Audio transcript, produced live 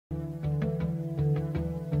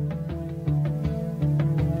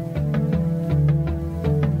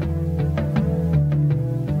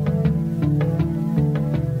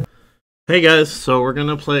Hey guys, so we're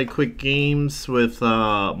gonna play quick games with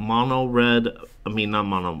Mono Red. I mean, not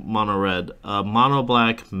Mono Red. Mono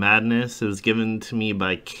Black Madness. It was given to me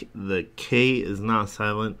by the K is not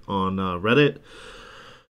silent on Reddit.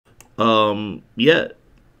 Yeah,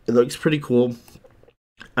 it looks pretty cool.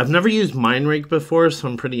 I've never used Mind Rake before, so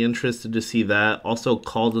I'm pretty interested to see that. Also,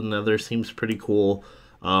 Called Another seems pretty cool.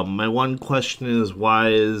 My one question is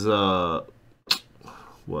why is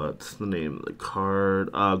what's the name of the card?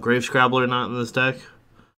 Grave Scrabbler not in this deck.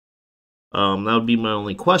 That would be my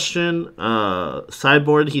only question.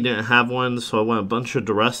 Sideboard, he didn't have one, so I went a bunch of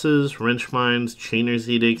Duresses, Wrench Mines, Chainer's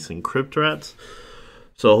Edicts, and Crypt Rats.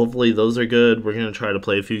 So hopefully those are good. We're going to try to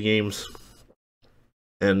play a few games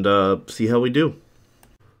and see how we do.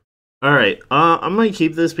 Alright, I'm going to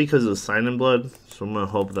keep this because of Sign in Blood, so I'm going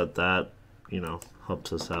to hope that,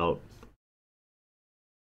 helps us out.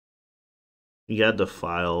 You got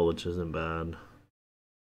Defile, which isn't bad.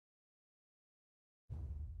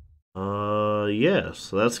 Yeah,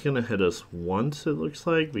 so that's gonna hit us once, it looks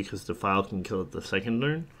like, because Defile can kill it the second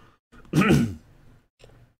turn.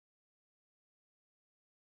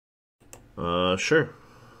 Sure.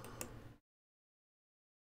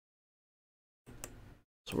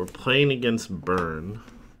 So we're playing against Burn.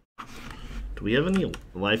 Do we have any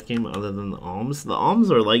life game other than the Alms? The Alms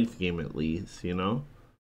are life game at least, you know?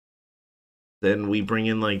 Then we bring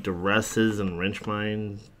in like Duresses and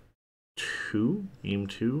Wrenchmine 2? Game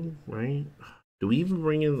 2, right? Do we even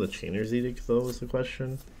bring in the Chainer's Edict though is the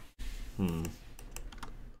question?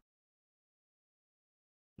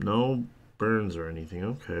 No burns or anything,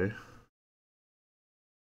 okay.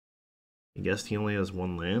 I guess he only has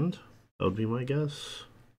one land? That would be my guess.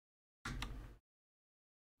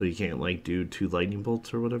 So you can't like do 2 lightning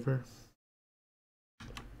bolts or whatever?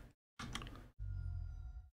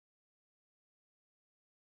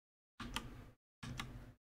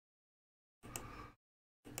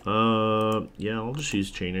 Yeah, I'll just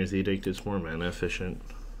use Chainer's Edict, it's more mana efficient.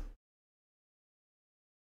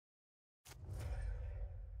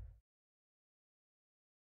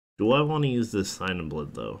 Do I want to use this Sign in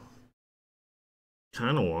Blood though?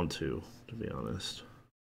 Kinda want to be honest.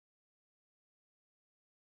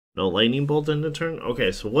 No lightning bolt in the turn?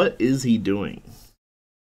 Okay, so what is he doing?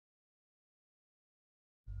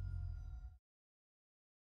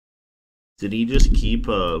 Did he just keep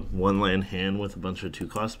a 1-land hand with a bunch of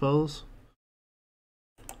 2-cost spells?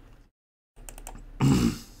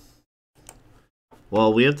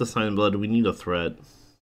 Well, we have to Sign in Blood, we need a threat.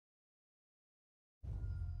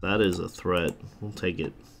 That is a threat. We'll take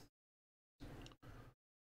it.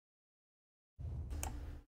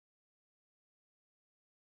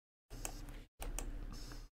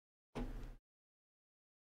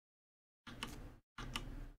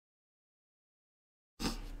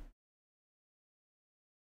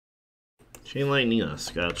 Chain Lightning us,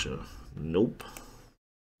 gotcha. Nope.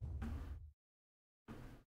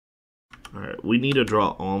 Alright, we need to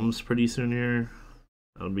draw Alms pretty soon here.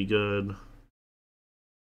 That would be good.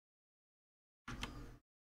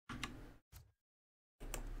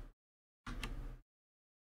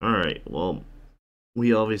 Alright, well,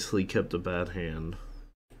 we obviously kept a bad hand.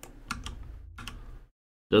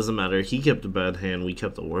 Doesn't matter, he kept a bad hand, we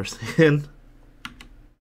kept the worst hand.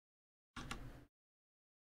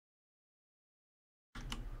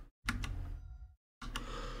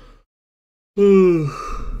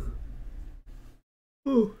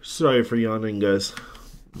 Oh, sorry for yawning, guys.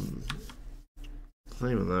 It's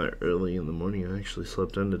not even that early in the morning. I actually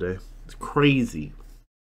slept in today. It's crazy.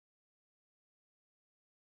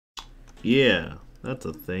 Yeah, that's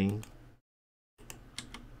a thing.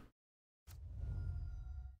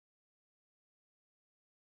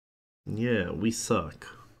 Yeah, we suck.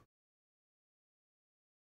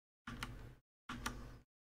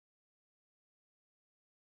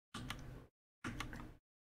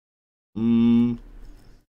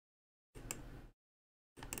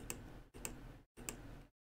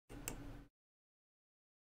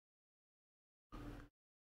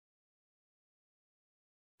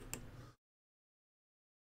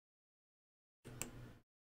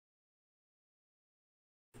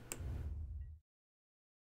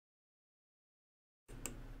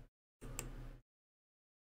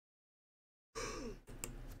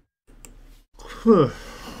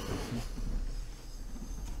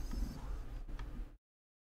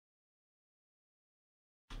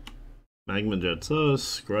 Magma Jets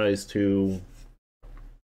us, Grise 2.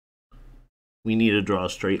 We need to draw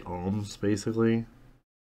straight Alms, basically,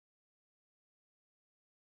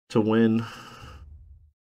 to win.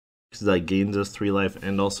 Because that gains us 3 life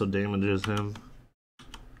and also damages him.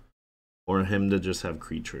 or him to just have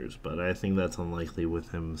creatures, but I think that's unlikely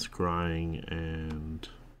with him scrying and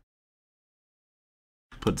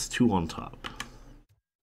puts 2 on top.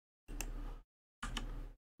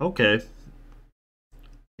 Okay.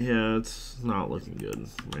 Yeah, it's not looking good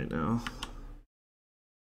right now.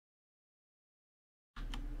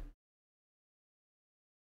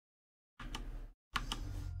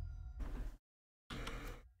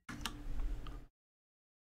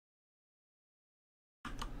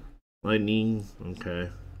 Lightning, okay.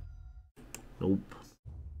 Nope.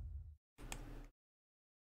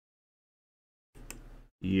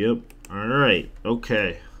 Yep. Alright,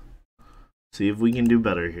 okay. See if we can do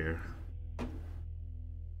better here.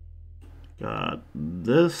 Got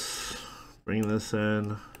this. Bring this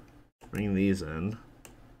in. Bring these in.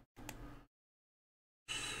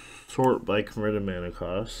 Sort by converted mana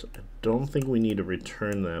cost. I don't think we need to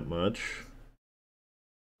return that much.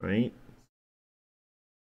 Right?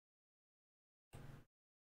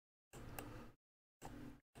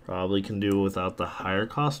 Probably can do without the higher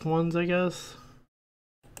cost ones, I guess.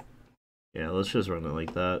 Yeah, let's just run it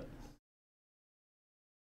like that.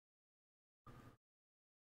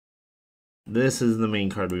 This is the main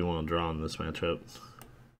card we want to draw in this matchup.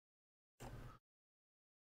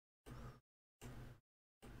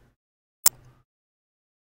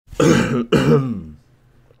 Come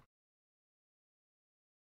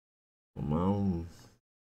on.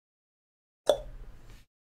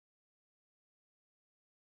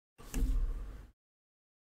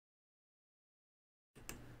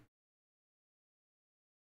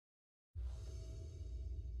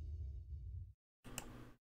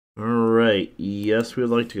 Alright, yes, we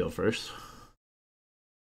would like to go first.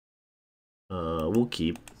 We'll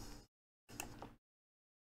keep.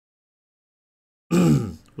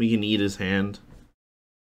 We can eat his hand.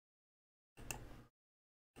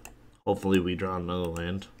 Hopefully we draw another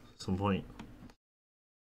land at some point.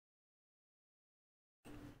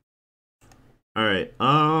 Alright,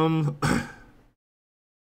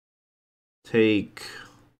 take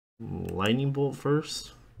Lightning Bolt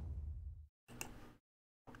first.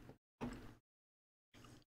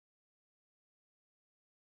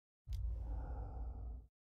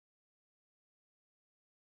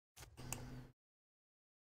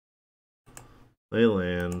 Play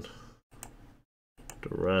land.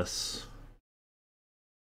 Duress.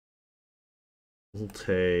 We'll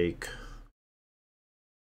take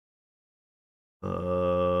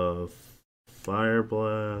Fire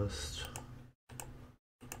Blast.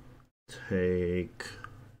 Take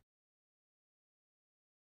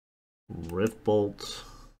Rift Bolt.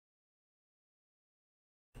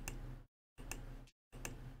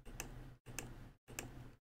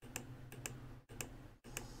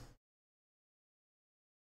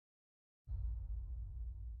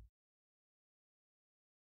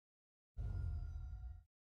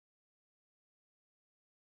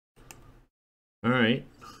 Alright.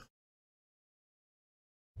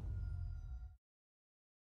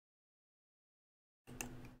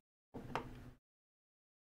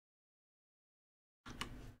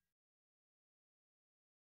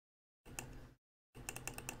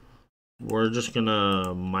 We're just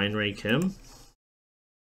gonna Mind Rake him.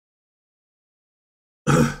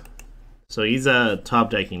 So he's top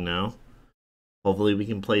decking now. Hopefully we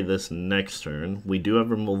can play this next turn. We do have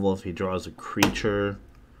removal if he draws a creature.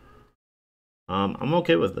 I'm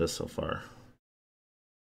okay with this so far.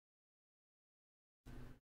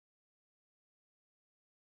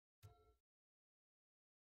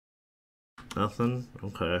 Nothing?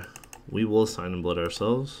 Okay. We will Sign in Blood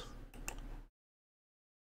ourselves.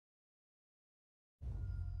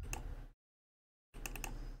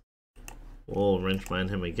 We'll Wrench Mine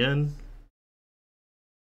him again.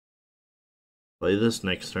 Play this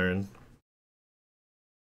next turn.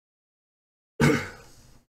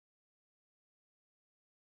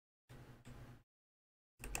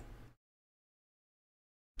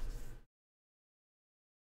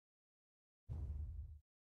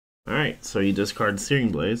 Alright, so you discard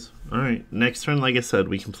Searing Blaze. Alright, next turn, like I said,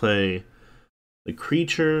 we can play the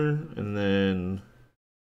creature, and then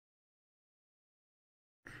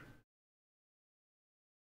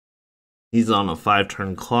he's on a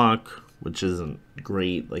 5-turn clock, which isn't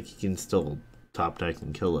great. Like, he can still top deck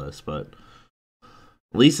and kill us, but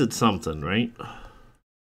at least it's something, right?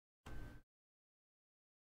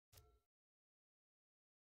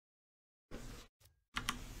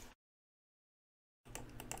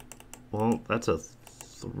 Well, that's a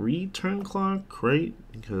 3-turn clock, right?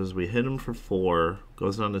 Because we hit him for 4,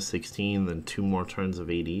 goes down to 16, then 2 more turns of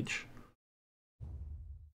 8 each.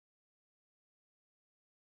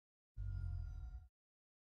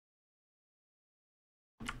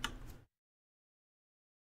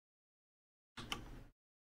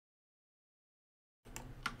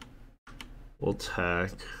 We'll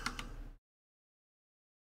attack.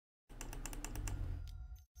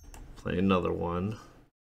 Play another one.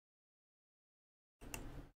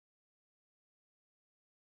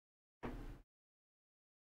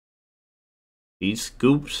 These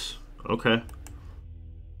scoops. Okay.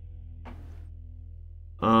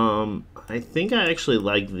 I think I actually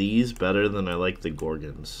like these better than I like the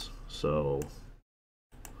Gorgons. So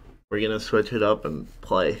we're gonna switch it up and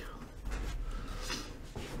play.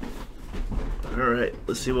 Alright,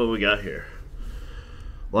 let's see what we got here.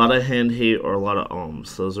 A lot of hand hate or a lot of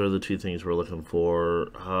alms. Those are the two things we're looking for.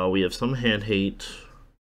 We have some hand hate.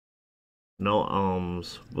 No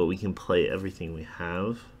alms, but we can play everything we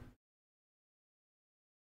have.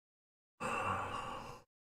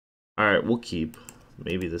 Alright, we'll keep.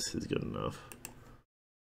 Maybe this is good enough.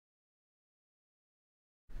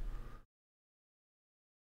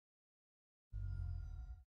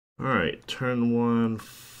 Alright, turn 1.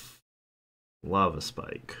 Lava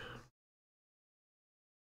Spike.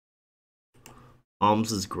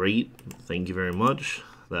 Alms is great. Thank you very much.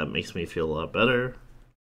 That makes me feel a lot better.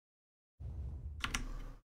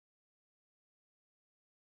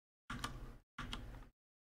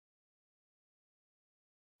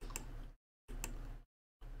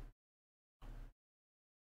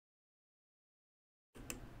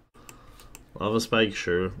 Lava Spike,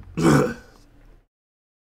 sure.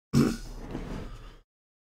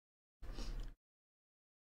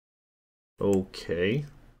 Okay.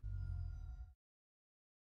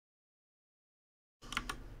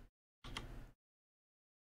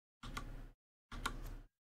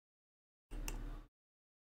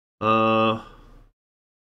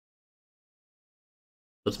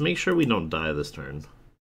 Let's make sure we don't die this turn.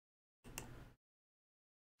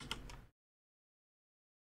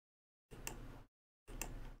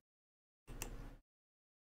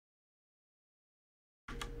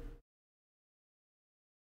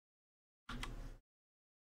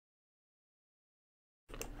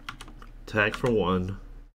 Attack for 1.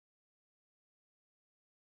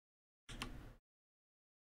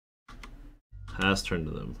 Pass turn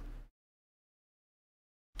to them.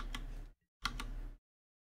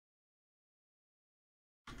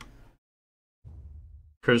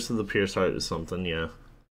 Curse of the Pierce Heart is something, yeah.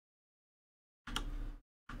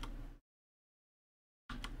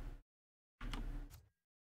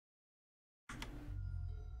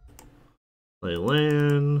 Play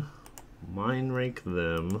land. Mind Rake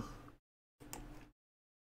them.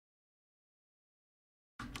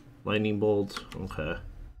 Lightning Bolt, okay.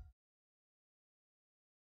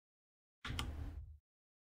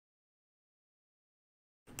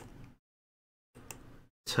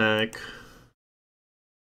 Attack.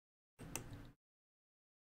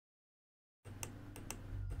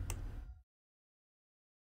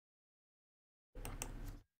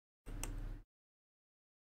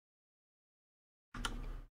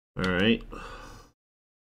 Alright.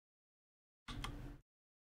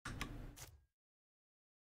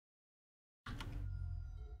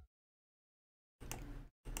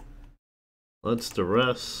 Let's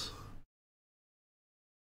duress.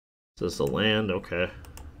 Is this a land? Okay.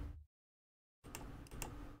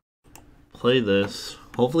 Play this.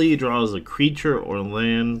 Hopefully he draws a creature or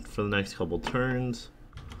land for the next couple turns.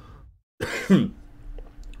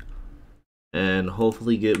 And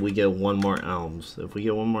hopefully we get one more alms. If we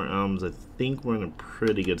get one more alms, I think we're in a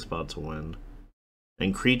pretty good spot to win.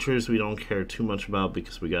 And creatures we don't care too much about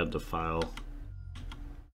because we got Defile.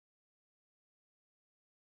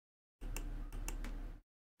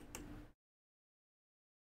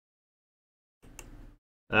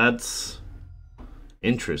 That's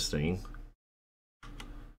interesting.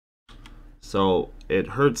 So it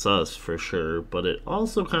hurts us for sure, but it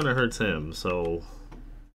also kind of hurts him, so...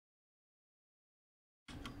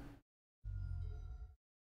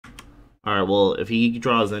 Alright, well, if he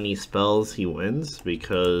draws any spells, he wins,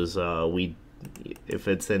 because if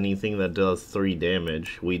it's anything that does 3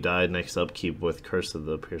 damage, we die next upkeep with Curse of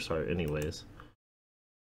the Pierce Heart anyways.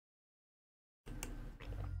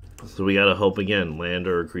 So we gotta hope again, land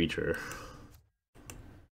or a creature.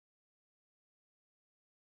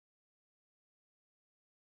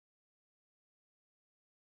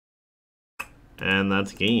 And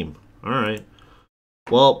that's game. Alright.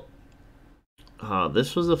 Well,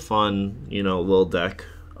 this was a fun, little deck.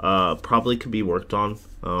 Probably could be worked on.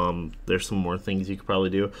 There's some more things you could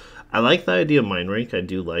probably do. I like the idea of Mind Rake. I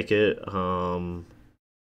do like it.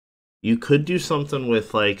 You could do something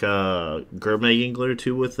with like Gurmagingler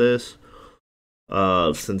too with this.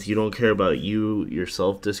 Since you don't care about you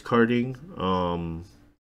yourself discarding.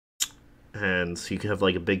 and so you could have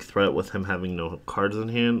like a big threat with him having no cards in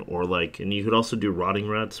hand, or like, and you could also do Rotting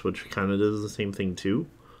Rats, which kind of does the same thing too.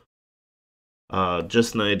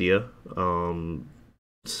 Just an idea.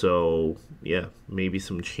 So yeah, maybe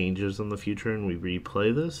some changes in the future, and we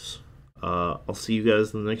replay this. I'll see you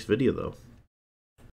guys in the next video though.